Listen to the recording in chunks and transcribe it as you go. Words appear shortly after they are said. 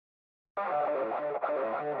Why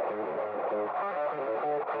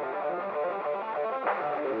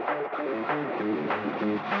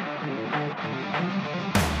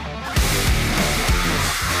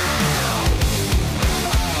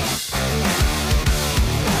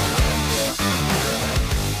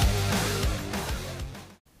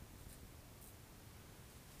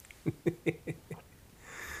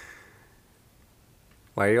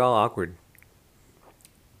are you all awkward?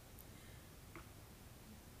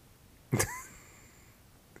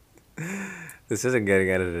 This isn't getting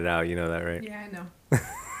edited out, you know that, right? Yeah,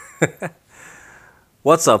 I know.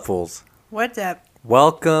 What's up, fools? What's up?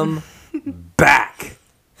 Welcome back.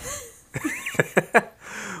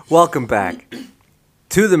 Welcome back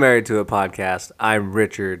to the Married to It podcast. I'm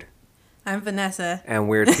Richard, I'm Vanessa. and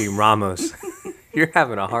we're Team Ramos. You're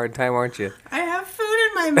having a hard time, aren't you? I have food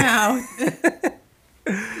in my mouth.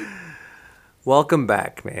 Welcome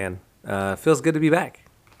back, man. Feels good to be back.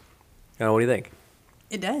 What do you think?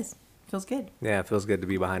 It does. Feels good. Yeah, it feels good to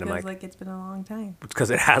be behind a Feels mic. like it's been a long time. It's because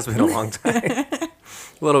it has been a long time. A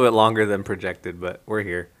little bit longer than projected, but we're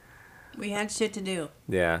here. We had shit to do.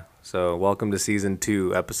 Yeah, so welcome to season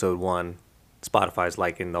 2, episode 1. Spotify's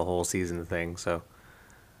liking the whole season thing, so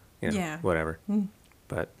Yeah. whatever.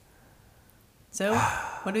 But So,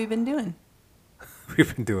 what have we been doing?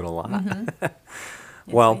 we've been doing a lot. Yes,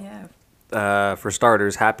 Well, we have. For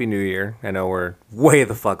starters, Happy New Year. I know we're way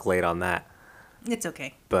the fuck late on that, It's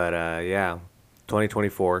okay. but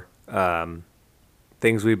 2024.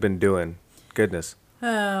 Things we've been doing. Goodness.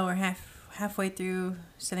 Oh, we're halfway through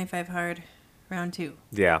 75 Hard, round 2.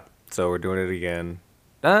 Yeah, so we're doing it again.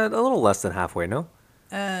 A little less than halfway, no?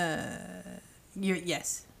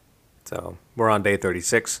 Yes. So we're on day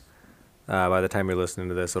 36. By the time you're listening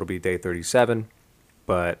to this, it'll be day 37.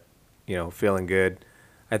 But, feeling good.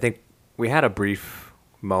 I think we had a brief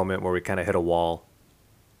moment where we kind of hit a wall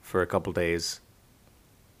for a couple days.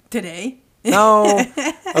 Today? No.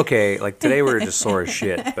 Okay, like today we were just sore as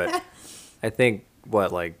shit. But I think,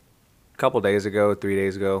 a couple days ago, 3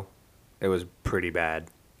 days ago, it was pretty bad.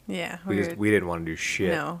 Yeah. We didn't want to do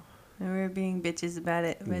shit. No. We were being bitches about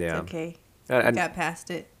it, but Yeah. it's okay. And- We got past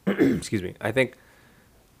it. Excuse me. I think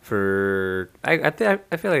I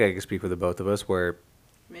feel like I can speak for the both of us where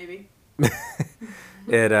Maybe.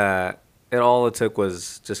 it all it took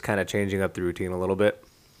was just kind of changing up the routine a little bit.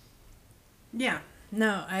 Yeah.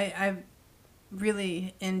 No, I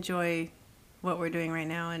really enjoy what we're doing right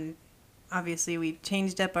now. And obviously we've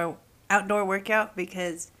changed up our outdoor workout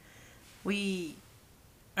because we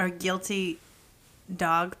are guilty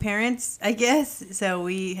dog parents, I guess. So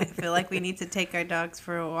we feel like we need to take our dogs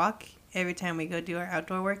for a walk every time we go do our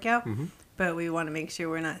outdoor workout. Mm-hmm. But we want to make sure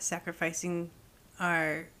we're not sacrificing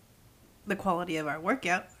the quality of our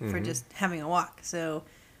workout for Mhm. just having a walk. So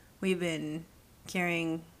we've been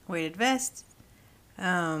carrying weighted vests.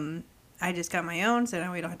 I just got my own, so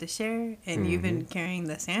now we don't have to share. And you've been carrying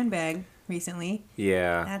the sandbag recently.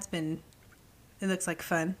 Yeah, It looks like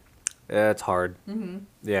fun. it's hard. Mm-hmm.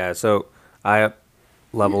 Yeah, so I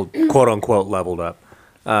leveled, quote unquote, leveled up.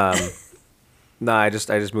 No, I just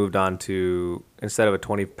moved on to, instead of a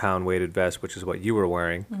 20-pound weighted vest, which is what you were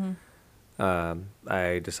wearing.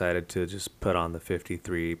 I decided to just put on the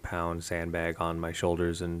 53-pound sandbag on my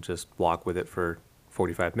shoulders and just walk with it for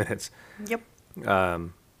 45 minutes. Yep.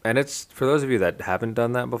 And it's, for those of you that haven't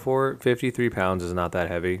done that before, 53 pounds is not that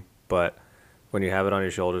heavy, but when you have it on your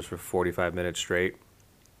shoulders for 45 minutes straight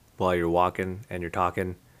while you're walking and you're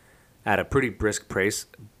talking at a pretty brisk pace,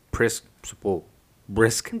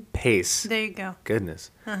 There you go. goodness,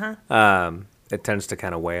 Uh-huh. it tends to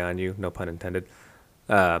kind of weigh on you, no pun intended.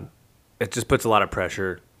 It just puts a lot of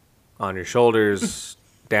pressure on your shoulders,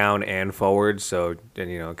 down and forward, so, and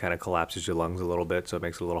it kind of collapses your lungs a little bit, so it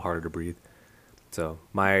makes it a little harder to breathe. So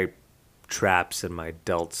my traps and my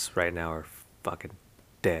delts right now are fucking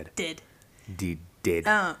dead. Did. Dead.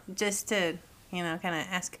 Just to, kind of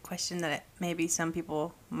ask a question that maybe some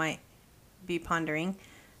people might be pondering.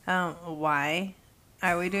 Why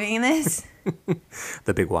are we doing this?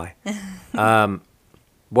 The big why.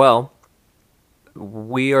 Well,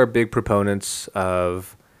 we are big proponents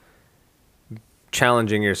of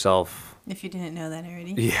challenging yourself. If you didn't know that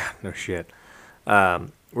already. Yeah, no shit.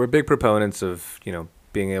 We're big proponents of,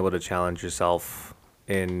 being able to challenge yourself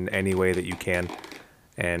in any way that you can.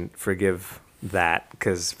 And forgive that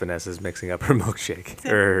because Vanessa's mixing up her milkshake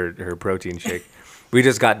or her protein shake. We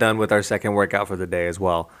just got done with our second workout for the day as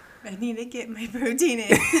well. I need to get my protein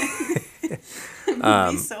in. I'm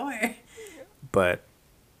gonna be sore. But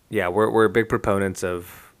yeah, we're big proponents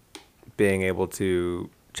of being able to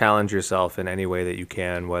challenge yourself in any way that you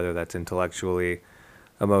can, whether that's intellectually,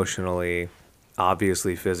 emotionally,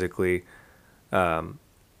 obviously physically. And,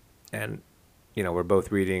 you know, we're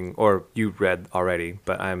both reading, or you read already,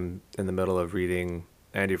 but I'm in the middle of reading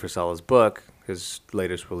Andy Frisella's book, his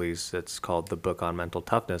latest release. It's called The Book on Mental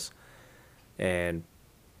Toughness. And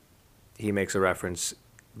he makes a reference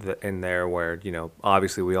in there where, you know,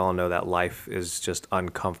 obviously we all know that life is just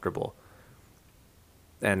uncomfortable.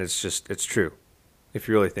 And it's true. If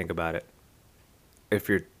you really think about it. If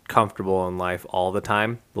you're comfortable in life all the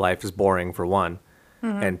time, life is boring for one.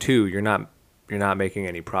 And two, you're not making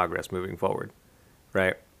any progress moving forward,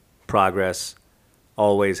 right? Progress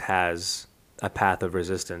always has a path of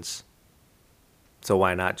resistance. So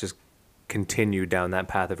why not just continue down that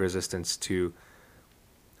path of resistance to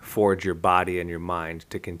forge your body and your mind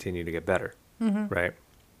to continue to get better, right?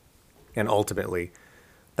 And ultimately,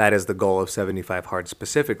 that is the goal of 75 Hard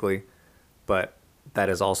specifically, but that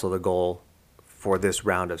is also the goal for this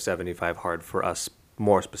round of 75 Hard for us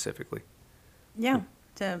more specifically. Yeah,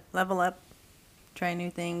 to level up, try new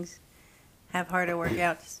things, have harder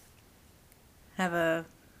workouts, have a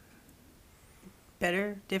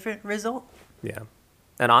better, different result. Yeah.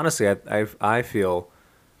 And honestly, I feel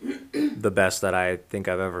the best that I think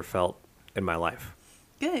I've ever felt in my life.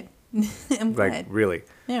 Good. I'm glad. Like, really.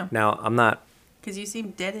 Yeah. Now, I'm not... Because you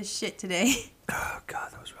seem dead as shit today. Oh,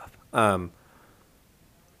 God, that was rough.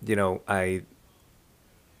 You know, I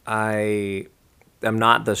am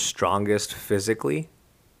not the strongest physically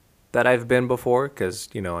that I've been before because,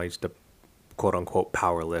 you know, I used to quote-unquote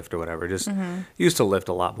power lift or whatever. Just used to lift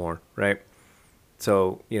a lot more, right?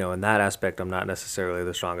 So, you know, in that aspect, I'm not necessarily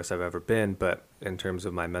the strongest I've ever been, but in terms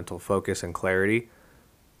of my mental focus and clarity,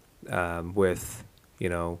 with, you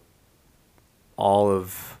know, all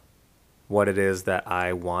of what it is that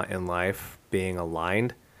I want in life being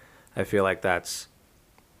aligned, I feel like that's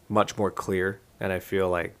much more clear. And I feel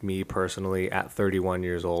like me personally at 31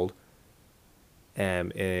 years old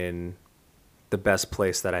am in the best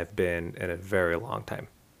place that I've been in a very long time.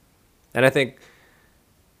 And I think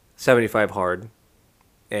 75 Hard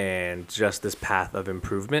and just this path of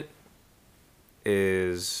improvement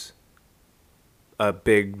is a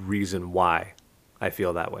big reason why I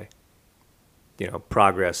feel that way. You know,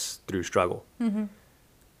 progress through struggle.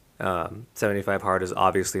 75 Hard is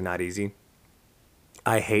obviously not easy.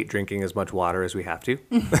 I hate drinking as much water as we have to.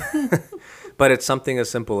 But it's something as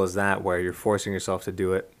simple as that where you're forcing yourself to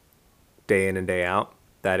do it day in and day out.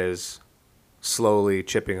 That is slowly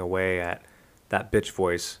chipping away at that bitch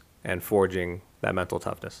voice and forging that mental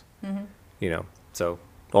toughness. You know, so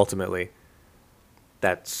ultimately,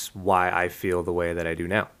 that's why I feel the way that I do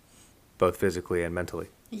now, both physically and mentally.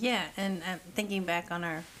 Yeah, and thinking back on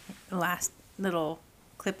our last little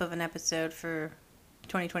clip of an episode for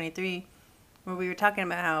 2023, where we were talking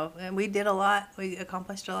about how we did a lot, we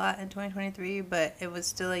accomplished a lot in 2023, but it was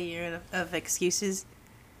still a year of excuses.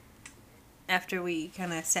 After we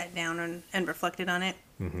kind of sat down and reflected on it,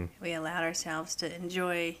 we allowed ourselves to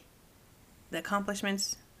enjoy the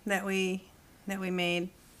accomplishments that we made,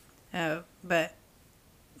 but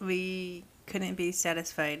we couldn't be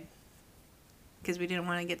satisfied because we didn't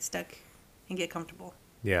want to get stuck and get comfortable.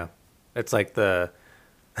 Yeah. It's like the,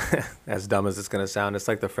 as dumb as it's going to sound, it's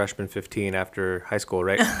like the freshman 15 after high school,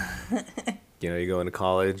 right? You know, you go into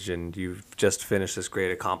college and you've just finished this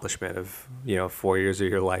great accomplishment of, you know, 4 years of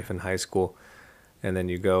your life in high school. And then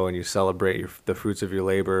you go and you celebrate the fruits of your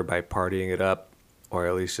labor by partying it up, or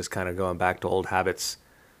at least just kind of going back to old habits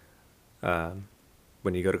when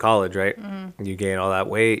you go to college, right? You gain all that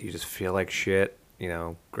weight, you just feel like shit. You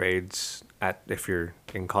know, grades, if you're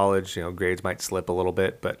in college, you know, grades might slip a little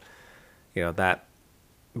bit, but, you know, that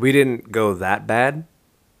we didn't go that bad,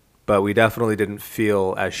 but we definitely didn't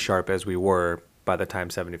feel as sharp as we were by the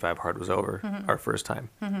time 75 Hard was over, our first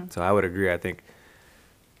time. So I would agree. I think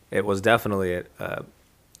it was definitely a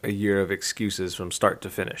year of excuses from start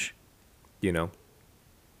to finish, you know?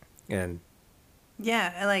 And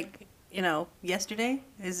yeah, like, you know, yesterday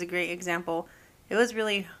is a great example. It was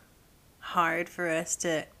really hard for us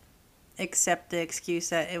to accept the excuse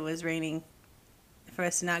that it was raining for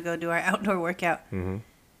us to not go do our outdoor workout,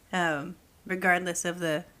 regardless of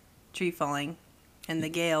the tree falling and the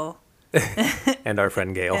gale and our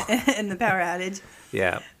friend Gail and the power outage.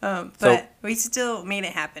 Yeah. But we still made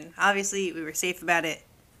it happen. Obviously, we were safe about it.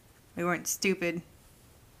 We weren't stupid.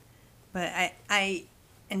 But I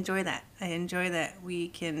enjoy that. I enjoy that we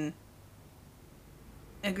can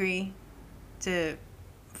agree to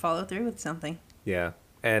follow through with something. Yeah.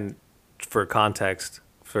 And for context,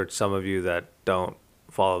 for some of you that don't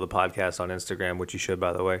follow the podcast on Instagram, which you should,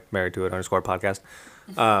 by the way, married to it _podcast.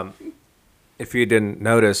 If you didn't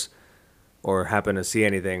notice or happen to see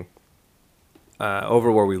anything,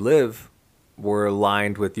 over where we live, were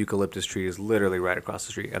lined with eucalyptus trees literally right across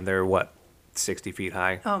the street, and they're what, 60 feet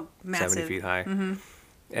high, Oh, massive. 70 feet high.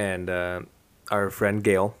 And our friend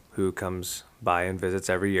Gail, who comes by and visits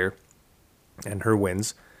every year, and her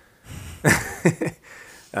winds,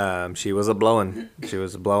 she was blowing. She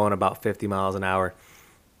was blowing about 50 miles an hour.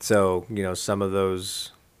 So, some of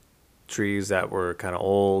those trees that were kind of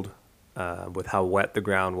old, with how wet the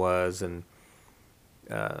ground was and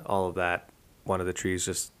all of that, one of the trees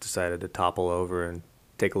just decided to topple over and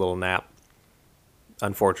take a little nap.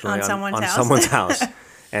 Unfortunately, On someone's house,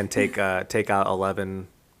 and take out 11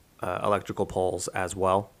 electrical poles as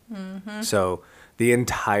well. Mm-hmm. So the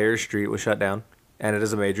entire street was shut down, and it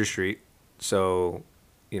is a major street. So,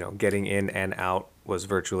 getting in and out was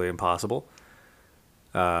virtually impossible.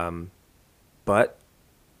 But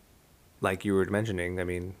like you were mentioning, I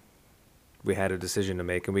mean, we had a decision to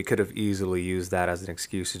make, and we could have easily used that as an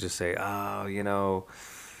excuse to just say, oh,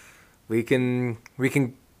 we can,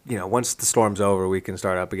 once the storm's over, we can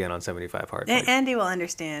start up again on 75 hard. Andy will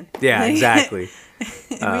understand. Yeah, exactly.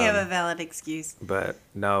 We have a valid excuse. But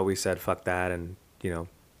no, we said, fuck that, and,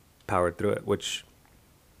 powered through it, which,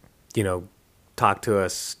 talked to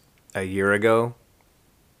us a year ago,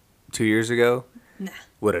 2 years ago, nah.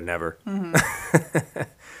 Would have never. Mm-hmm.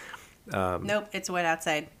 Nope, it's wet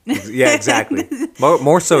outside. Yeah, exactly.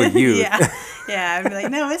 More so you. Yeah, I'd be like,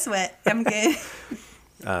 no, it's wet. I'm good.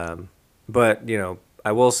 But,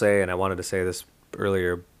 I will say, and I wanted to say this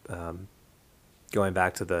earlier, going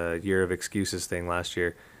back to the year of excuses thing last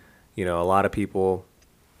year, a lot of people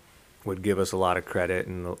would give us a lot of credit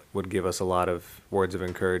and would give us a lot of words of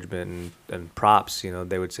encouragement and props.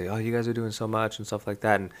 They would say, oh, you guys are doing so much and stuff like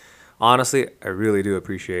that. And honestly, I really do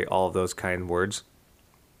appreciate all of those kind words.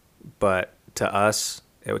 But to us,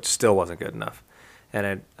 it still wasn't good enough.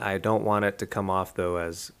 And I don't want it to come off, though,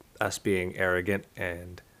 as us being arrogant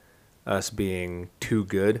and us being too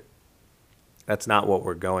good. That's not what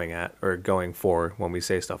we're going at or going for when we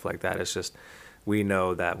say stuff like that. It's just we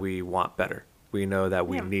know that we want better. We know that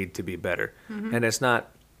we need to be better. Mm-hmm. And it's not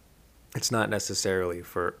necessarily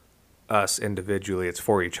for us individually. It's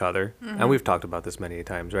for each other. Mm-hmm. And we've talked about this many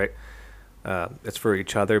times, right? It's for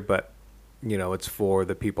each other, but it's for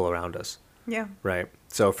the people around us. Yeah. Right.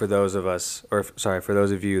 So for those of us, for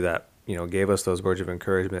those of you that, gave us those words of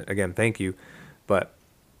encouragement, again, thank you. But,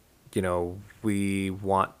 we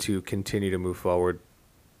want to continue to move forward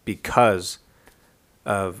because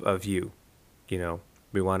of you.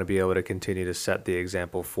 We want to be able to continue to set the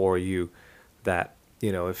example for you that,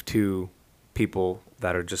 if two people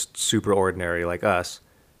that are just super ordinary like us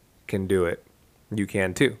can do it, you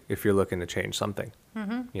can too, if you're looking to change something,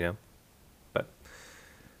 But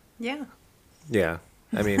yeah. Yeah.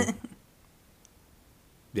 I mean,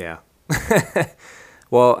 yeah.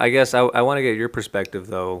 Well, I guess I want to get your perspective,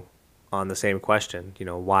 though, on the same question.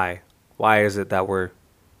 Why? Why is it that we're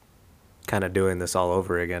kind of doing this all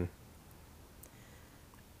over again?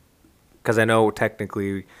 Because I know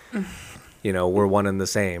technically, we're one and the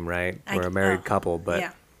same, right? We're a married couple,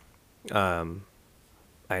 but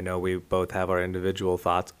I know we both have our individual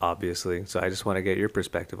thoughts, obviously. So I just want to get your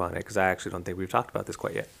perspective on it, because I actually don't think we've talked about this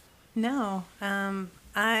quite yet. No,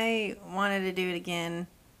 I wanted to do it again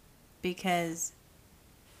because,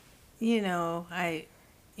 I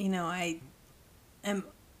am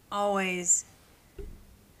always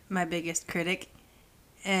my biggest critic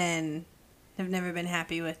and have never been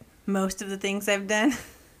happy with most of the things I've done,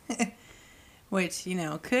 which,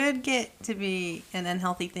 could get to be an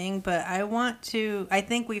unhealthy thing, but I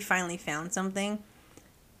think we finally found something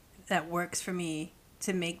that works for me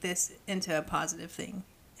to make this into a positive thing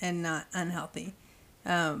and not unhealthy.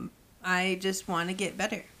 I just want to get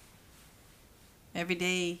better every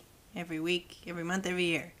day, every week, every month, every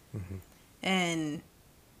year. Mm-hmm. And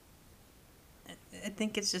I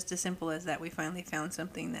think it's just as simple as that. We finally found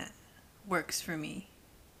something that works for me.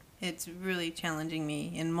 It's really challenging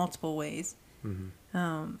me in multiple ways.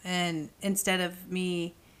 Mm-hmm. And instead of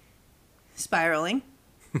me spiraling,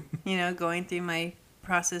 going through my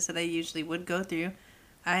process that I usually would go through,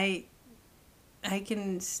 I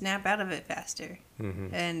can snap out of it faster.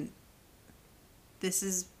 Mm-hmm. And this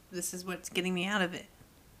is what's getting me out of it.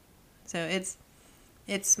 So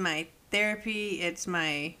it's my therapy, it's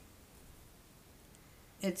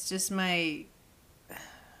just my,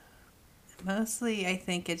 mostly I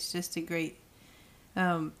think it's just a great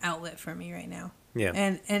outlet for me right now. Yeah.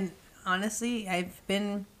 And honestly, I've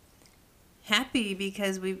been happy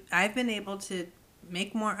because I've been able to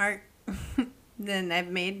make more art than I've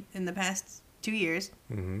made in the past 2 years.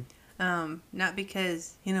 Mm-hmm. Not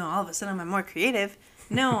because, all of a sudden I'm more creative.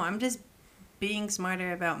 No, I'm just being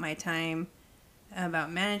smarter about my time,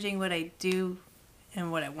 about managing what I do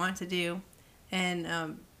and what I want to do,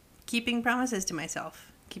 and keeping promises to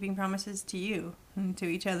myself, keeping promises to you and to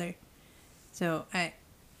each other. So I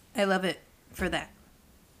love it for that.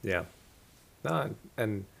 Yeah. No,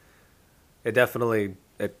 and it definitely,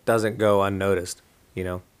 it doesn't go unnoticed, you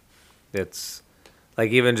know? It's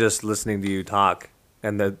like even just listening to you talk,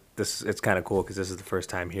 and it's kind of cool because this is the first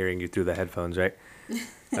time hearing you through the headphones, right?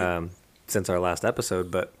 Since our last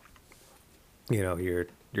episode, but you know,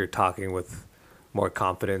 you're talking with more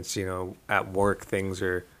confidence, you know, at work things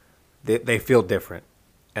are, they feel different.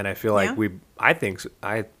 And I feel like Yeah?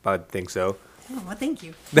 I would think so. Oh, well, thank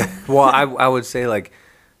you. Well, I would say like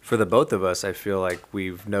for the both of us, I feel like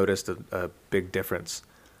we've noticed a big difference.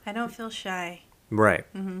 I don't feel shy. Right.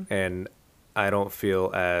 And I don't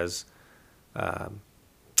feel as, I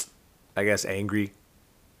guess, angry,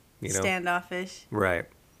 you know? Standoffish. Right.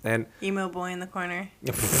 And Emo boy in the corner.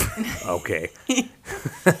 okay.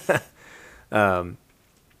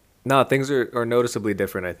 No, things are noticeably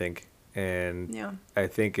different, I think. And Yeah. I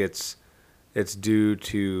think it's due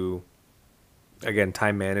to, again,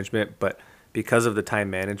 time management, but because of the time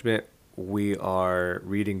management, we are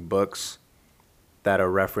reading books that are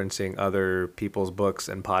referencing other people's books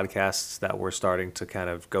and podcasts that we're starting to kind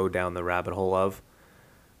of go down the rabbit hole of.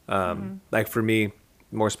 Like for me,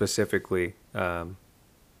 more specifically, and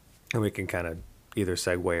we can kind of either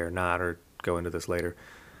segue or not or go into this later,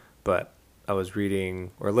 but I was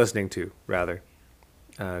reading or listening to rather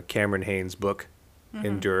Cameron Hanes' book,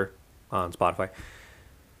 Endure, on Spotify.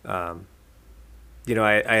 You know,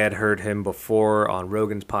 I had heard him before on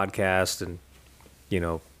Rogan's podcast and, you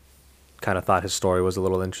know, kind of thought his story was a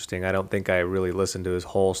little interesting. I don't think I really listened to his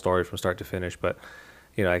whole story from start to finish, but,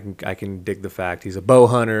 you know, I can dig the fact he's a bow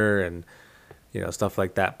hunter and, you know, stuff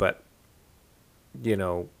like that. But, you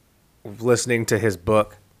know, listening to his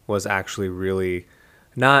book was actually really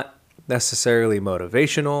not necessarily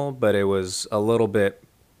motivational, but it was a little bit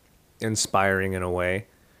inspiring in a way,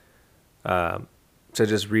 to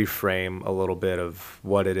just reframe a little bit of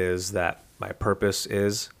what it is that my purpose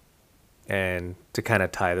is, and to kind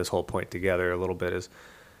of tie this whole point together a little bit is,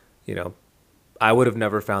 you know, I would have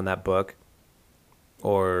never found that book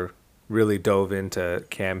or really dove into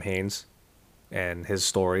Cam Hanes and his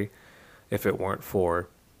story if it weren't for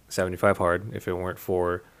 75 Hard, if it weren't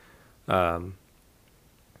for,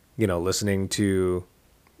 you know, listening to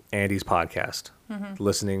Andy's podcast,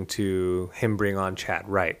 listening to him bring on Chad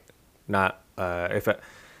Wright. Not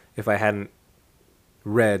if I hadn't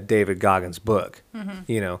read David Goggins' book,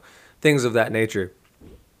 you know, things of that nature.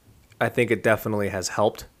 I think it definitely has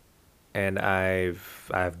helped, and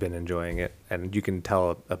I've been enjoying it, and you can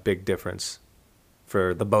tell a big difference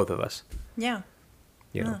for the both of us. Yeah.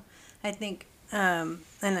 You know, I think, and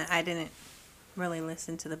I didn't really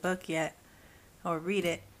listen to the book yet or read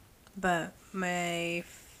it, but my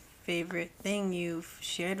favorite thing you've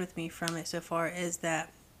shared with me from it so far is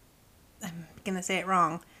that, I'm going to say it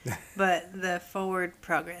wrong, but the forward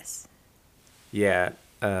progress. yeah,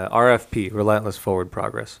 RFP, Relentless Forward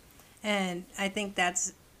Progress. And I think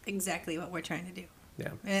that's exactly what we're trying to do.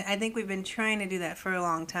 Yeah, And I think we've been trying to do that for a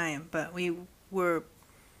long time, but we were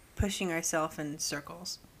pushing ourselves in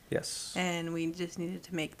circles. yes, And we just needed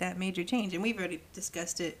to make that major change. And we've already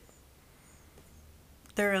discussed it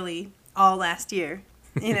thoroughly all last year,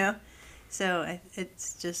 you know? So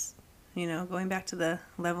it's just, you know, going back to the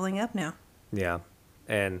leveling up now. yeah.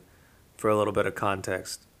 And for a little bit of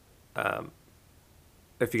context,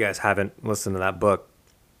 if you guys haven't listened to that book,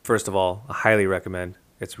 first of all, I highly recommend.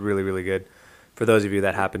 It's really, really good. For those of you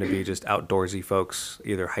that happen to be just outdoorsy folks,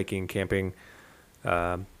 either hiking, camping,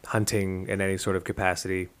 hunting in any sort of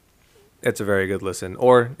capacity, it's a very good listen.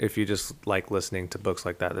 Or if you just like listening to books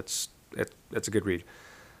like that, it's a good read.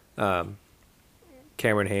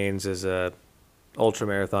 Cameron Hanes is a ultra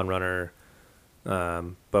marathon runner,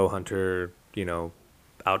 bow hunter, you know,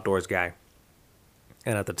 outdoors guy.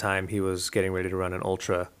 And at the time he was getting ready to run an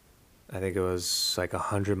ultra. I think it was like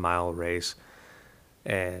 100-mile race.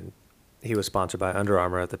 And he was sponsored by Under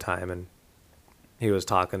Armour at the time, and he was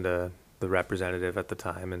talking to the representative at the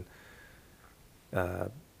time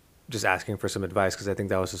and just asking for some advice because I think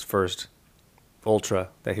that was his first ultra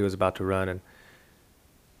that he was about to run. And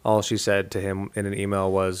all she said to him in an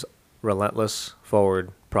email was relentless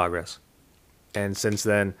forward progress. And since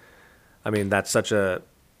then, I mean, that's such a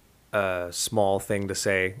small thing to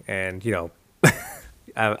say. And, you know,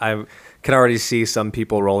 I can already see some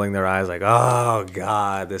people rolling their eyes like, oh,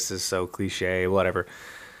 God, this is so cliche, whatever.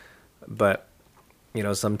 But, you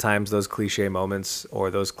know, sometimes those cliche moments or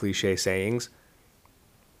those cliche sayings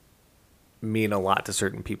mean a lot to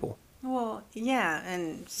certain people. Well, yeah,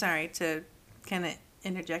 and sorry to kind of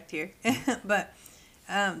interject here, but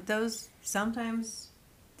those sometimes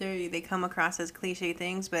they come across as cliche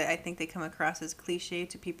things, but I think they come across as cliche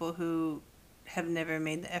to people who have never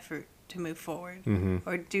made the effort to move forward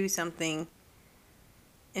or do something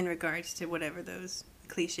in regards to whatever those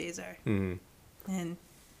cliches are. And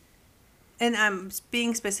I'm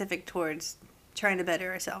being specific towards trying to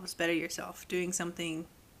better ourselves, better yourself, doing something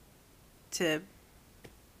to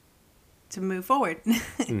move forward.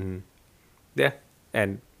 Yeah,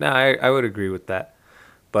 and no, I would agree with that,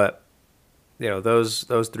 but you know,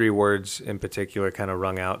 those three words in particular kind of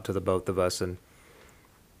rung out to the both of us, and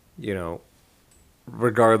you know,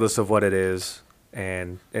 regardless of what it is,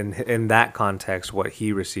 and in that context, what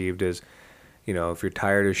he received is, you know, if you're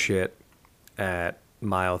tired of shit at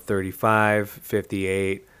mile 35,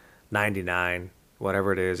 58, 99,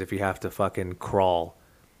 whatever it is, if you have to fucking crawl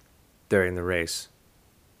during the race,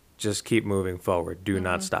 just keep moving forward. Do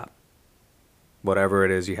not stop. Whatever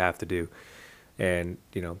it is you have to do. And,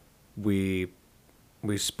 you know, we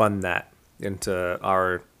spun that into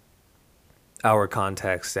our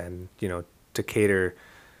context and, you know, to cater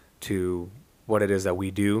to what it is that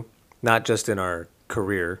we do, not just in our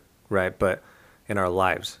career, right, but in our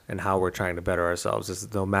lives and how we're trying to better ourselves.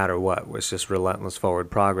 Is no matter what, it's just relentless forward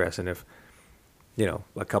progress. And if, you know,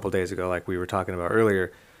 a couple days ago, like we were talking about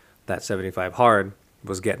earlier, that 75 hard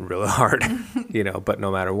was getting really hard, you know, but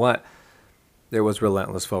no matter what, there was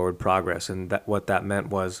relentless forward progress. And that what that meant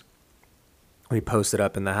was we posted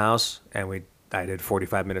up in the house and I did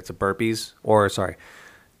 45 minutes of burpees,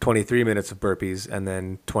 23 minutes of burpees, and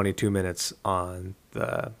then 22 minutes on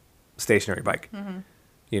the stationary bike.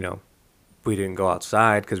 You know, we didn't go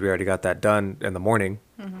outside because we already got that done in the morning,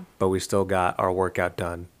 but we still got our workout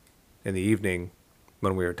done in the evening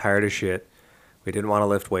when we were tired as shit. We didn't want to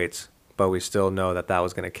lift weights, but we still know that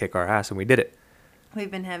was going to kick our ass, and we did it. We've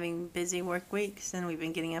been having busy work weeks, and we've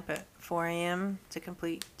been getting up at 4 a.m. to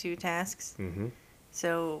complete 2 tasks.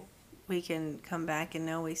 So we can come back and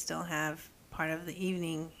know we still have part of the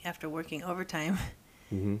evening after working overtime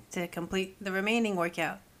to complete the remaining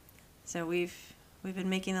workout. So we've been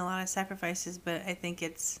making a lot of sacrifices, but I think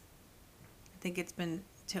it's been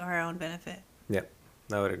to our own benefit. Yep,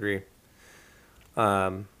 I would agree.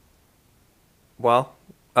 Well,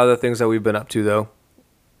 other things that we've been up to though,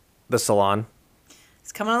 the salon.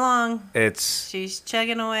 It's coming along. She's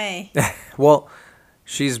chugging away. Well,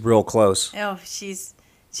 she's real close. Oh, she's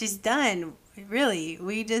done. Really,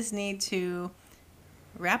 we just need to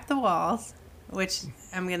wrap the walls, which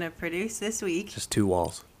I'm gonna produce this week. Just 2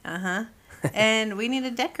 walls. And we need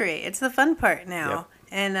to decorate. It's the fun part now.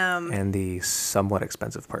 Yep. And the somewhat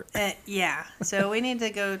expensive part. Yeah. So we need to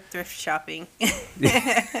go thrift shopping.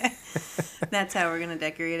 That's how we're gonna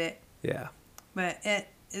decorate it. Yeah. But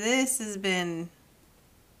this has been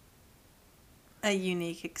a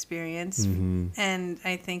unique experience, and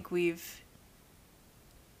I think we've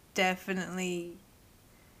definitely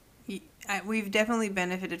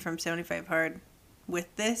benefited from 75 hard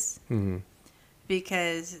with this,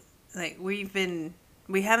 because like we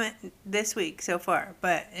haven't this week so far,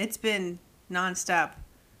 but it's been nonstop.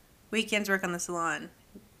 Weekends work on the salon,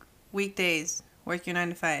 weekdays work your 9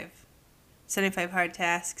 to 5, 75 hard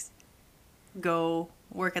tasks, go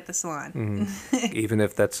work at the salon. Even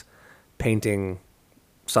if that's painting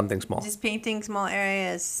something small. Just painting small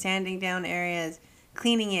areas, sanding down areas,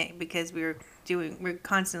 cleaning it, because we're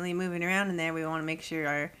constantly moving around in there. We want to make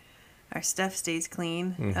sure our stuff stays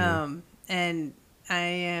clean. And I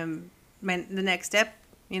am the next step.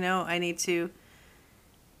 You know, I need to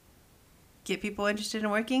get people interested in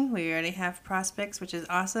working. We already have prospects, which is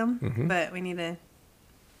awesome, but we need to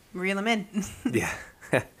reel them in. Yeah.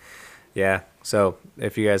 Yeah. So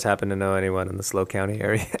if you guys happen to know anyone in the SLO County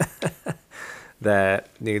area that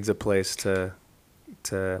needs a place to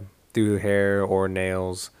do hair or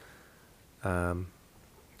nails,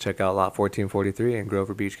 check out Lot 1443 in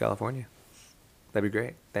Grover Beach, California. That'd be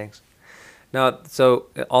great. Thanks. Now, so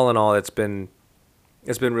all in all, it's been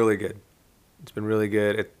really good. It's been really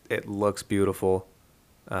good. It looks beautiful.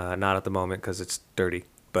 Not at the moment because it's dirty,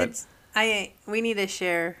 but we need to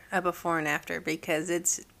share a before and after, because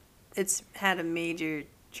it's had a major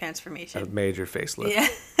transformation. A major facelift. Yeah.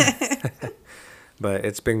 But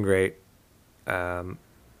it's been great.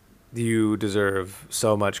 You deserve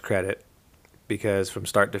so much credit, because from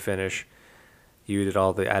start to finish, you did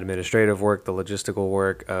all the administrative work, the logistical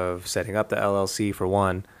work of setting up the LLC, for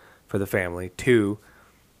one, for the family. 2,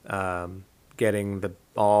 getting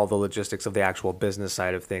all the logistics of the actual business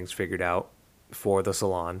side of things figured out for the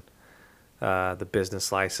salon, the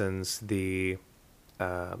business license, the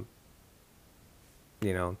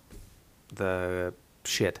the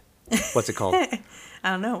shit, What's it called? I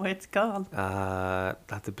don't know what it's called.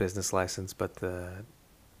 Not the business license, but the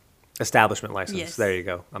establishment license. Yes. There you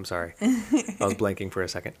go. I'm sorry. I was blanking for a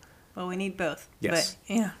second. Well, we need both. Yes.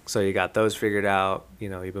 But, yeah. So you got those figured out. You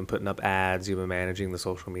know, you've been putting up ads. You've been managing the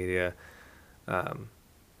social media.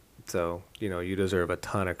 So, you know, you deserve a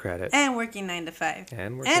ton of credit. And working 9 to 5.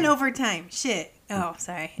 And overtime. Shit. Oh,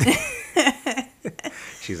 sorry.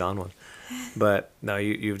 She's on one. But no,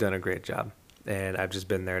 you've done a great job. And I've just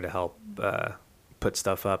been there to help put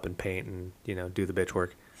stuff up and paint and, you know, do the bitch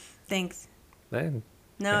work. Thanks. And,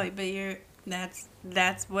 No, yeah. but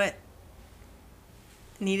that's what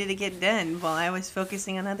needed to get done while I was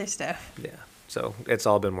focusing on other stuff. Yeah. So it's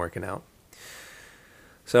all been working out.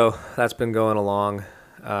 So that's been going along.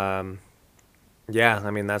 Yeah,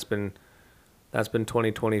 I mean, that's been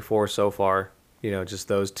 2024 so far. You know, just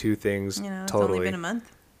those two things. You know, it's totally. only been a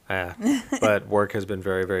month. Yeah, but work has been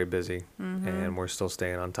very, very busy, and we're still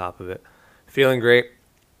staying on top of it. Feeling great.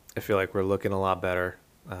 I feel like we're looking a lot better.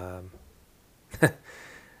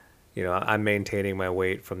 You know, I'm maintaining my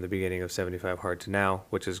weight from the beginning of 75 hard to now,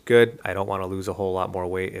 which is good. I don't want to lose a whole lot more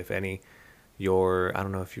weight, if any. I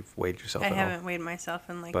don't know if you've weighed yourself I at all. haven't weighed myself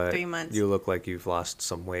in like But 3 months. you look like you've lost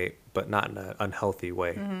some weight, but not in an unhealthy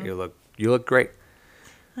way. You look great.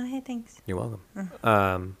 Oh, hey, thanks. You're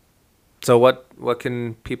welcome. So what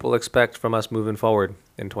can people expect from us moving forward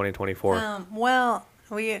in 2024? Well,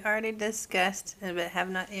 we already discussed, but have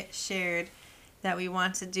not yet shared, that we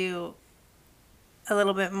want to do a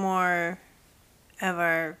little bit more of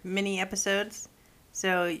our mini episodes.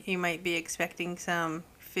 So you might be expecting some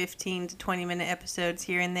 15 to 20 minute episodes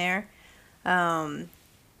here and there.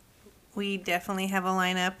 We definitely have a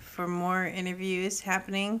lineup for more interviews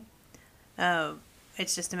happening.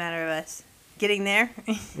 It's just a matter of us getting there.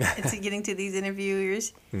 It's getting to these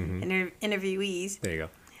interviewers, interviewees. There you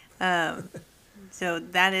go. So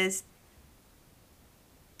that is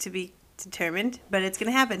to be determined, but it's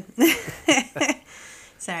gonna happen.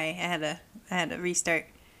 Sorry, I had to restart.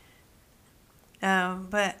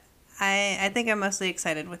 But I think I'm mostly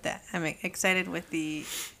excited with that. I'm excited with the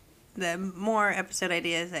more episode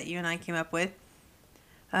ideas that you and I came up with,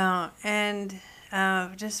 and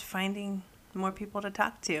just finding more people to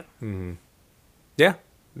talk to. Mm-hmm. Yeah.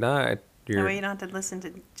 No, That way you don't have to listen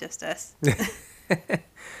to just us.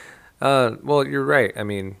 Well, you're right. I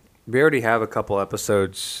mean, we already have a couple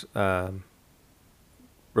episodes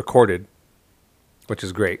recorded, which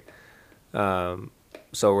is great. So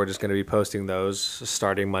we're just going to be posting those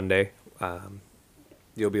starting Monday.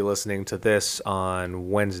 You'll be listening to this on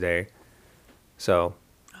Wednesday. So,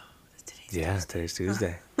 today's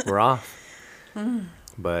Tuesday. We're off.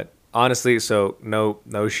 But honestly, so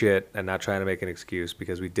no shit, and not trying to make an excuse,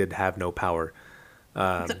 because we did have no power.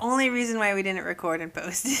 The only reason why we didn't record and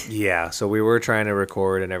post. Yeah, so we were trying to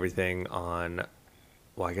record and everything on,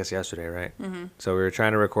 well, I guess yesterday, right? Mm-hmm. So we were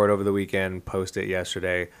trying to record over the weekend, post it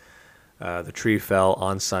yesterday. The tree fell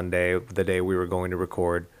on Sunday, the day we were going to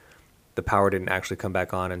record. The power didn't actually come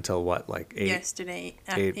back on until what, like 8? Yesterday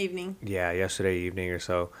evening. Yeah, yesterday evening or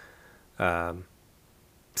so.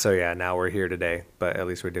 So yeah, now we're here today, but at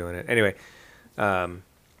least we're doing it. Anyway,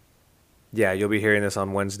 yeah, you'll be hearing this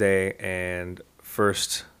on Wednesday, and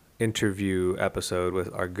first interview episode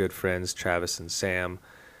with our good friends Travis and Sam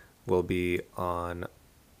will be on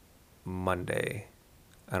Monday.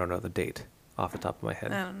 I don't know the date off the top of my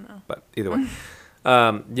head. I don't know. But either way.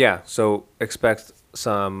 Yeah, so expect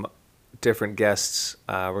some different guests.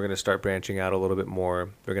 We're going to start branching out a little bit more.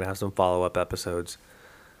 We're going to have some follow-up episodes.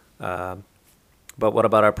 But what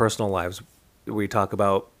about our personal lives? We talk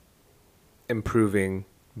about improving,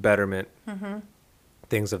 betterment,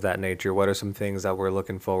 things of that nature. What are some things that we're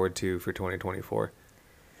looking forward to for 2024?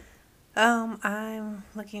 I'm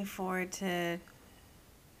looking forward to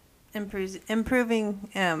improving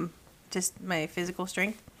just my physical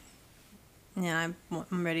strength. Yeah,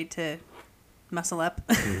 I'm ready to muscle up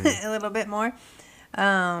a little bit more.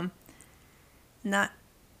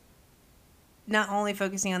 Not only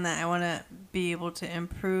focusing on that, I want to be able to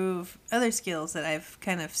improve other skills that I've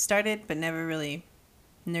kind of started but never really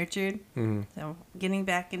nurtured. So getting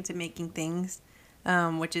back into making things,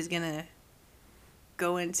 which is going to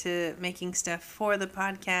go into making stuff for the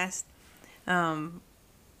podcast.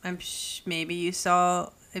 Maybe you saw,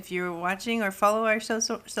 if you're watching or follow our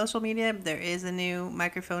social media, there is a new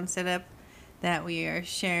microphone setup that we are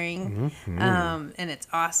sharing, and it's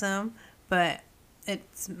awesome, but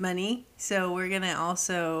it's money. So we're going to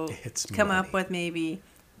also come up with maybe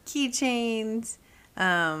keychains,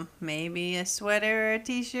 maybe a sweater or a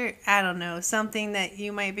t-shirt. I don't know, something that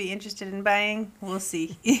you might be interested in buying. We'll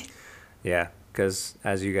see. Yeah, because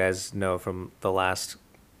as you guys know from the last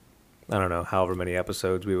I don't know, however many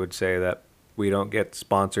episodes we would say that we don't get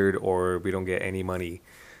sponsored or we don't get any money.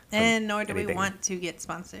 And nor do we anything. want to get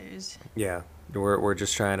sponsors. Yeah, we're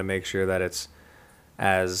just trying to make sure that it's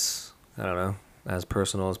as, I don't know, as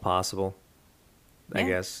personal as possible. I Yeah.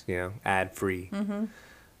 guess, ad free.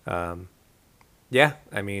 Mm-hmm. Yeah,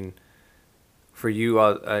 I mean, for you,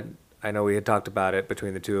 I know we had talked about it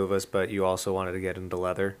between the two of us, but you also wanted to get into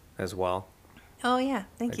leather as well. Oh yeah,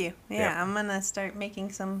 thank you. Yeah, yeah. I'm gonna start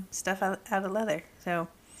making some stuff out of leather. So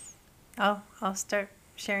I'll start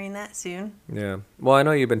sharing that soon. Yeah. Well, I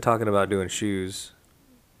know you've been talking about doing shoes,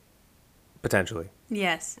 potentially.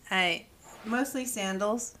 Yes, I mostly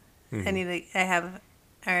sandals. I have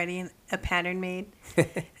already a pattern made,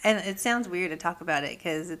 and it sounds weird to talk about it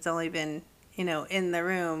because it's only been in the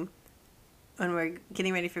room when we're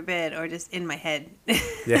getting ready for bed or just in my head.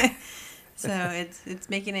 Yeah. So it's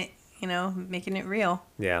making it making it real.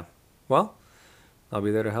 Yeah. Well, I'll be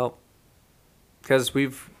there to help. Because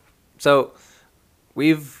we've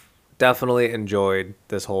definitely enjoyed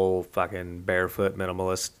this whole fucking barefoot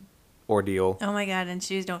minimalist ordeal. Oh my god, and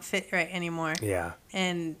shoes don't fit right anymore. Yeah.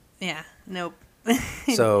 And yeah, nope.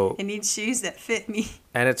 So I need shoes that fit me.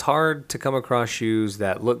 and it's hard to come across shoes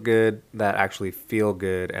that look good, that actually feel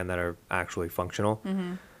good, and that are actually functional.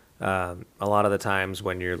 A lot of the times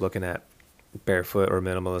when you're looking at barefoot or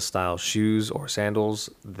minimalist style shoes or sandals,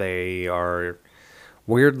 they are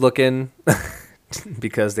weird looking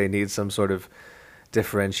because they need some sort of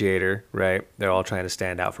differentiator, right? They're all trying to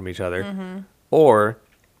stand out from each other. Or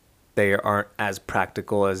they aren't as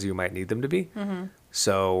practical as you might need them to be.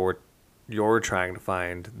 So you're trying to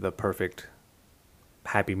find the perfect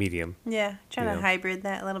happy medium. Yeah, trying to hybrid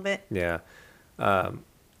that a little bit. Yeah.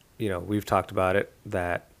 We've talked about it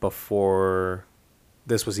that before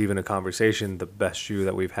this was even a conversation, the best shoe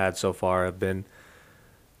that we've had so far have been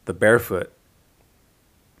the barefoot.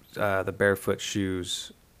 The barefoot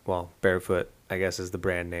shoes. Well, barefoot, I guess, is the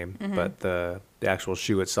brand name, but the actual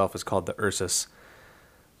shoe itself is called the Ursus,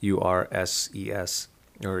 URSES,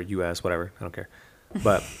 or US, whatever. I don't care.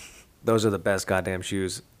 But those are the best goddamn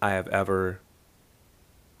shoes I have ever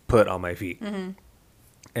put on my feet.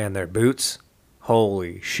 And their boots,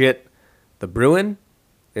 holy shit. The Bruin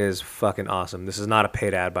is fucking awesome. This is not a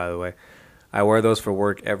paid ad, by the way. I wear those for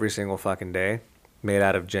work every single fucking day, made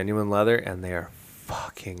out of genuine leather, and they are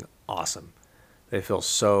fucking awesome. They feel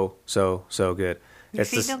so, so, so good. Your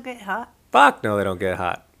feet don't get hot? Fuck no, they don't get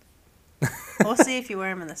hot. We'll see if you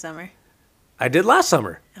wear them in the summer. I did last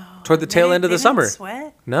summer, Oh, toward the tail end of they the summer. didn't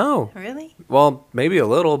sweat? No. Really? Well, maybe a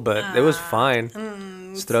little, but it was fine.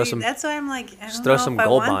 Just throw See, some, that's why I'm like, I just don't throw know some if I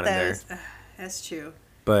Gold want Bond in there. those. Ugh, that's true.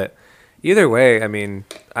 But either way, I mean,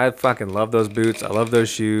 I fucking love those boots. I love those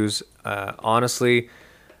shoes. Honestly,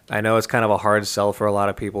 I know it's kind of a hard sell for a lot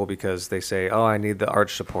of people because they say, oh, I need the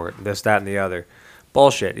arch support, this, that, and the other.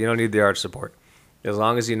 Bullshit. You don't need the arch support. As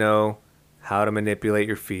long as you know how to manipulate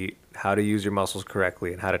your feet, how to use your muscles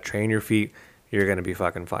correctly, and how to train your feet, you're going to be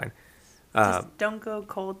fucking fine. Just don't go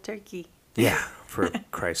cold turkey. Yeah, for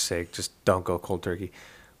Christ's sake, just don't go cold turkey.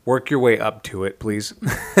 Work your way up to it, please,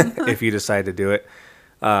 if you decide to do it.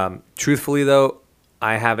 Truthfully, though,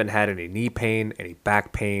 I haven't had any knee pain, any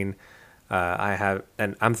back pain.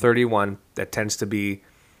 And I'm 31. That tends to be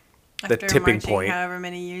the After tipping marching point. however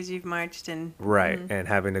many years you've marched and Right, and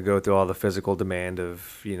having to go through all the physical demand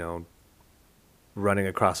of, running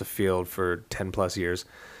across a field for 10 plus years.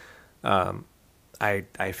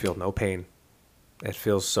 I feel no pain. It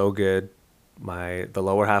feels so good. The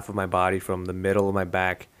lower half of my body, from the middle of my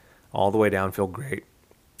back all the way down, feel great.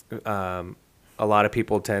 A lot of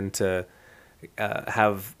people tend to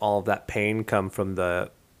have all of that pain come from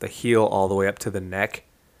the heel all the way up to the neck.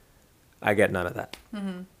 I get none of that.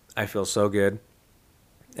 I feel so good.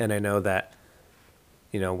 And I know that,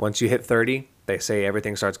 once you hit 30, they say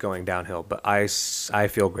everything starts going downhill. But I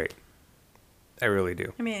feel great. I really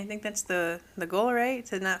do. I mean, I think that's the goal, right?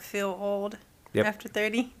 To not feel old Yep. after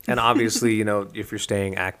 30. And obviously, if you're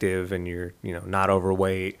staying active and you're, not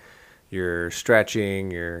overweight, you're stretching,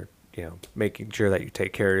 you're, making sure that you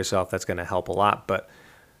take care of yourself, that's going to help a lot. But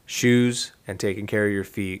shoes and taking care of your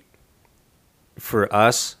feet, for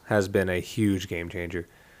us, has been a huge game changer.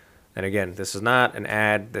 And again, this is not an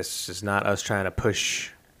ad. This is not us trying to push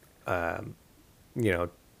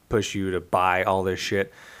you to buy all this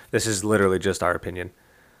shit. This is literally just our opinion.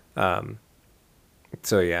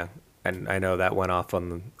 So yeah, and I know that went off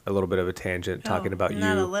on a little bit of a tangent talking about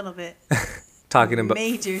Not a you, little bit. talking about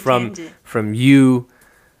Major from tangent. from you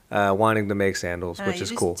wanting to make sandals, which You is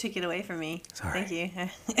just cool. took it away from me. Sorry.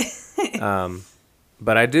 Thank you.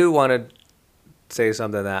 But I do want to say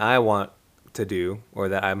something that I want to do, or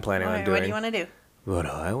that I'm planning on What doing. do you want to do? What do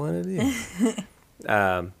I want to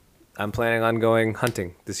do? I'm planning on going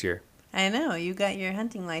hunting this year. I know, you got your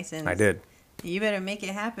hunting license. I did. You better make it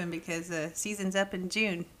happen because the season's up in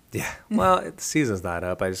June. Yeah. Well, the season's not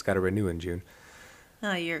up. I just got to renew in June.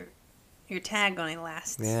 Oh, your tag only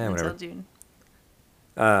lasts Yeah, until whatever.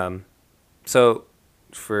 June. So,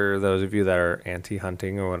 for those of you that are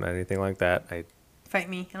anti-hunting or anything like that, Fight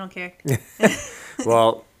me, I don't care.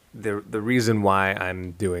 well, the reason why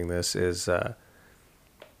I'm doing this is, I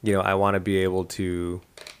want to be able to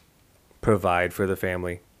provide for the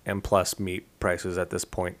family, and plus meat prices at this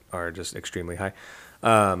point are just extremely high.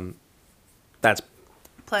 That's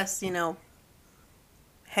Plus,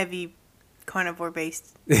 heavy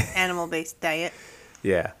carnivore-based, animal-based diet.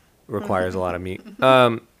 yeah, requires a lot of meat.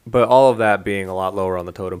 But all of that being a lot lower on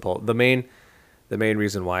the totem pole. The main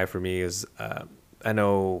reason why for me is I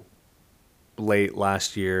know late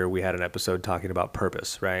last year we had an episode talking about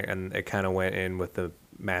purpose, right? And it kind of went in with the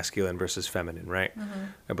masculine versus feminine, right? Mm-hmm.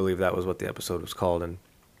 I believe that was what the episode was called. And,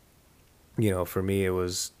 for me, it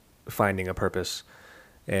was finding a purpose.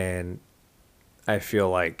 And I feel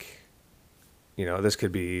like, this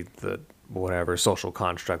could be the whatever social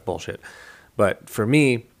construct bullshit. But for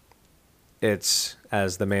me, it's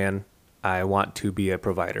as the man, I want to be a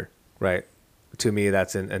provider, right? To me,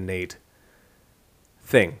 that's an innate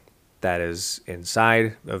thing that is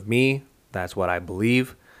inside of me. That's what I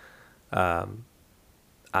believe.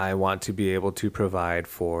 I want to be able to provide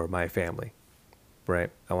for my family, right?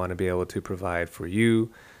 I want to be able to provide for you,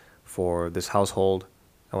 for this household.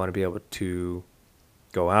 I want to be able to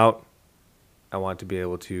go out. I want to be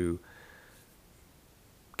able to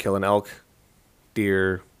kill an elk,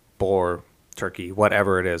 deer, boar, turkey,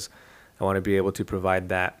 whatever it is. I want to be able to provide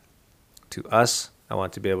that to us. I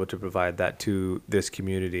want to be able to provide that to this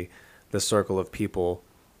community, the circle of people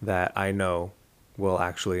that I know will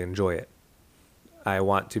actually enjoy it. I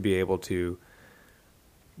want to be able to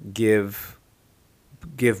give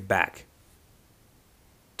back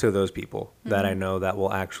to those people that I know that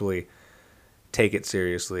will actually take it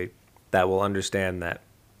seriously, that will understand that,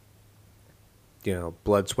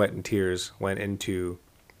 blood, sweat, and tears went into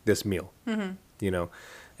this meal, and,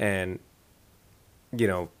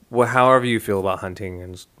 however you feel about hunting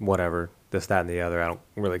and whatever, this, that, and the other, I don't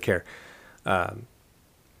really care.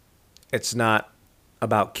 It's not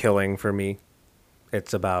about killing for me.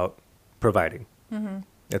 It's about providing. Mm-hmm.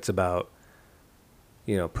 It's about,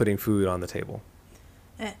 putting food on the table.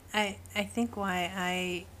 I think why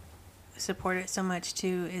I support it so much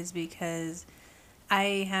too is because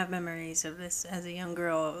I have memories of this as a young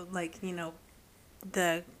girl, like,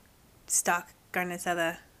 the stock carne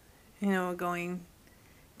asada, going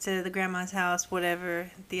to the grandma's house,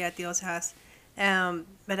 whatever, the tio's house.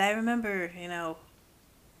 But I remember,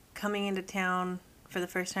 coming into town for the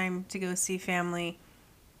first time to go see family.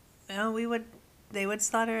 They would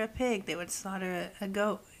slaughter a pig, they would slaughter a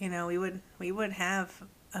goat. We would have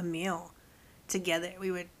a meal together.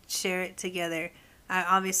 We would share it together.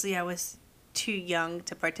 Obviously, I was too young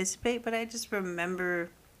to participate, but I just remember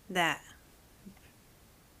that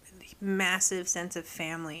massive sense of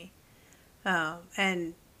family.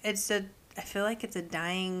 And I feel like it's a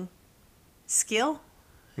dying skill.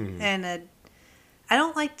 Mm-hmm. And I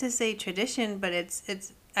don't like to say tradition, but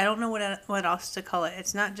it's I don't know what else to call it.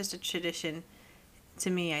 It's not just a tradition to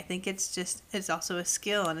me. I think it's also a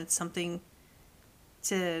skill, and it's something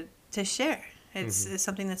to share. It's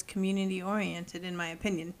something that's community oriented, in my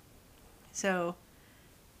opinion. So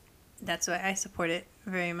that's why I support it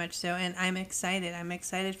very much so, and I'm excited. I'm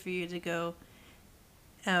excited for you to go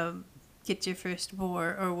get your first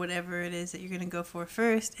boar or whatever it is that you're going to go for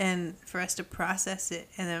first, and for us to process it,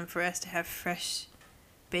 and then for us to have fresh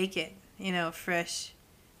bacon, fresh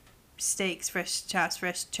steaks, fresh chops,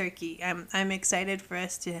 fresh turkey. I'm excited for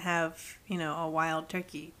us to have, a wild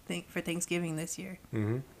turkey for Thanksgiving this year.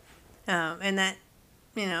 Mm-hmm. And that,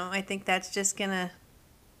 I think that's just gonna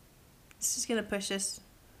push us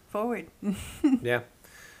forward. Yeah.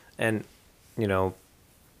 And,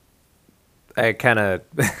 I kind of,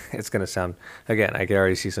 it's going to sound, again, I can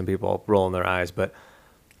already see some people rolling their eyes, but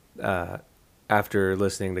after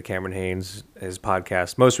listening to Cameron Hanes, his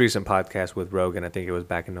podcast, most recent podcast with Rogan, I think it was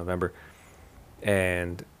back in November,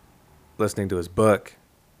 and listening to his book,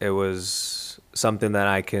 it was something that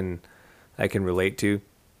I can relate to,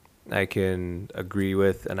 I can agree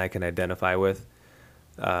with, and I can identify with.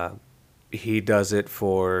 He does it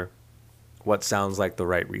for what sounds like the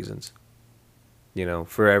right reasons,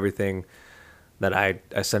 for everything that I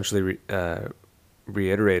essentially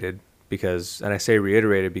reiterated, and I say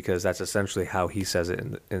reiterated because that's essentially how he says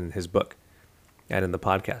it in his book and in the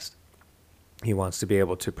podcast. He wants to be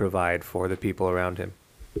able to provide for the people around him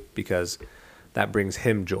because that brings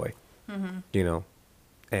him joy, you know.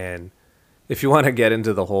 And if you want to get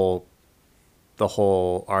into the whole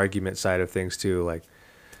argument side of things too, like,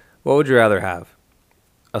 what would you rather have?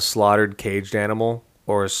 A slaughtered caged animal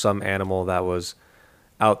or some animal that was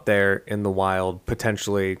out there in the wild,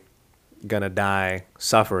 potentially gonna die,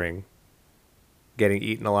 suffering, getting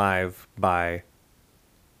eaten alive by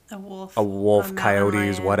a wolf, a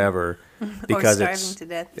coyotes, lion, whatever, because or starving it's to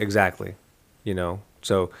death. Exactly, you know.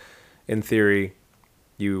 So, in theory,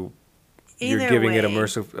 you're Either giving it way,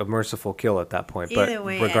 a merciful kill at that point. But either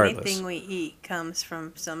way, regardless, anything we eat comes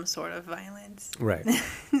from some sort of violence. right?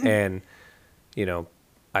 And you know,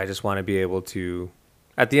 I just want to be able to,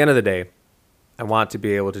 at the end of the day, I want to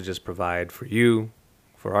be able to just provide for you,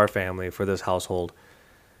 for our family, for this household,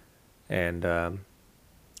 and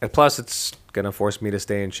plus, it's gonna force me to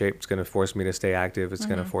stay in shape. It's gonna force me to stay active. It's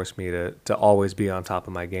gonna force me to always be on top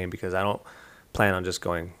of my game because I don't plan on just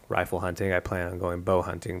going rifle hunting. I plan on going bow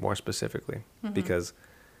hunting more specifically because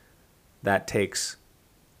that takes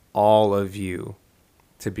all of you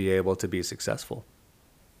to be able to be successful.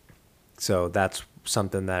 So that's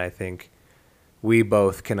something that I think we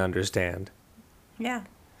both can understand. Yeah.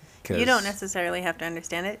 You don't necessarily have to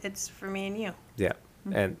understand it. It's for me and you. Yeah.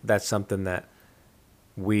 And that's something that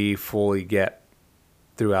we fully get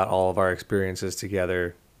throughout all of our experiences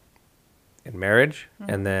together in marriage.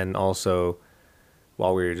 And then also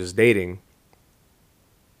while we were just dating,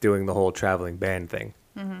 doing the whole traveling band thing.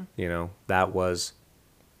 You know, that was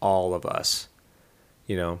all of us.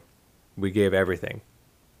 You know, we gave everything.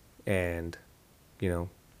 And, you know,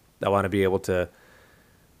 I want to be able to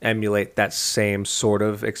emulate that same sort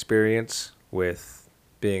of experience with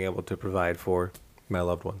being able to provide for my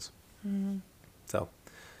loved ones. So,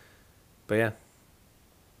 but yeah,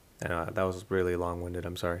 I know that was really long-winded.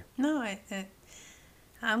 I'm sorry. No,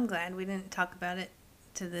 I'm glad we didn't talk about it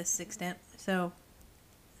to this extent. So,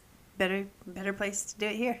 better place to do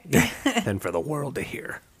it here. Than for the world to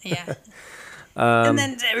hear. Yeah. And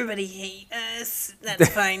then everybody hate us. That's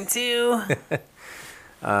fine too.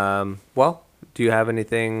 Well, do you have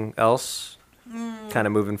anything else kind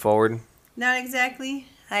of moving forward? Not exactly.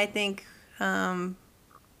 I think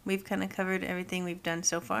we've kind of covered everything we've done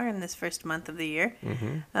so far in this first month of the year.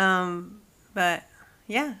 But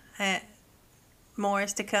yeah, more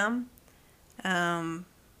is to come.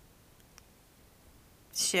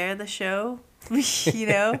 Share the show, you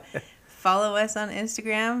know, follow us on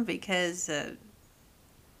Instagram because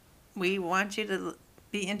we want you to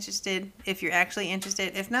be interested if you're actually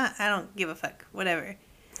interested. If not, I don't give a fuck, whatever.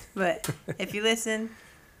 But if you listen,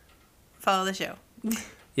 follow the show.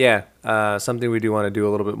 Yeah, something we do want to do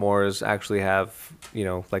a little bit more is actually have, you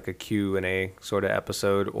know, like a Q&A sort of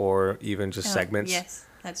episode or even just segments. Yes,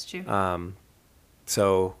 that's true.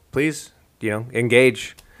 So please, you know,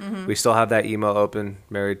 engage. We still have that email open,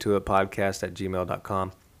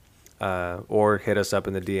 marriedtoitpodcast@gmail.com. Or hit us up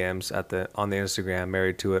in the DMs on the Instagram,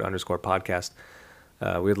 marriedtoit_podcast.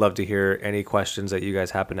 We'd love to hear any questions that you guys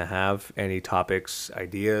happen to have, any topics,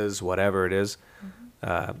 ideas, whatever it is,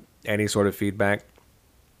 any sort of feedback.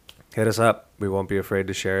 Hit us up. We won't be afraid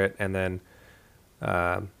to share it, and then,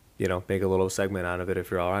 you know, make a little segment out of it if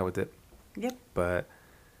you're all right with it. Yep. But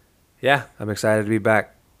yeah, I'm excited to be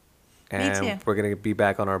back. And Me too. we're gonna be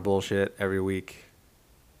back on our bullshit every week.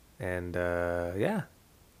 And yeah.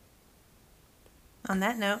 On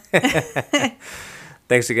that note.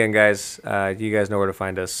 Thanks again, guys. You guys know where to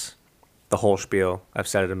find us. The whole spiel. I've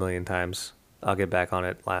said it a million times. I'll get back on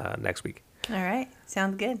it next week. All right.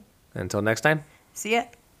 Sounds good. Until next time. See ya.